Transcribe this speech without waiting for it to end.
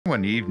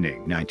One evening,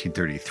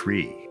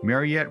 1933,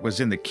 Mariette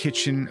was in the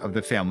kitchen of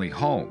the family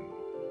home.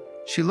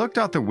 She looked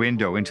out the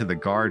window into the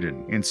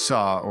garden and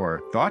saw,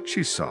 or thought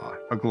she saw,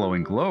 a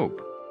glowing globe.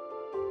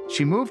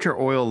 She moved her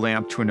oil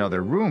lamp to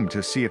another room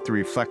to see if the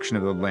reflection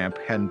of the lamp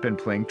hadn't been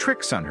playing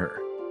tricks on her.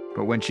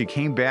 But when she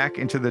came back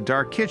into the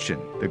dark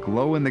kitchen, the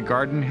glow in the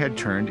garden had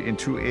turned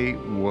into a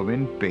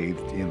woman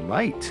bathed in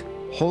light,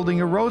 holding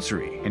a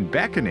rosary and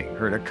beckoning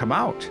her to come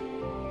out.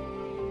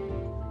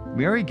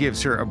 Mary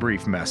gives her a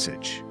brief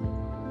message.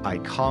 I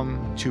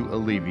come to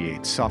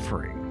alleviate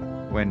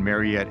suffering. When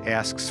Mariette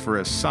asks for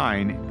a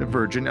sign, the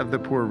Virgin of the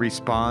Poor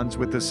responds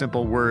with the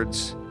simple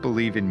words,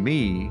 believe in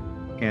me,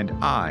 and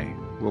I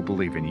will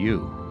believe in you.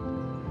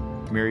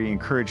 Mary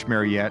encouraged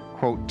Mariette,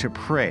 quote, to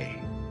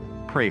pray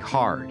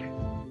hard.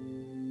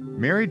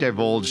 Mary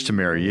divulged to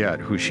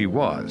Mariette who she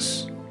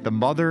was, the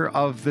mother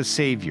of the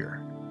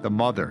Savior, the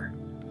mother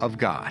of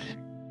God.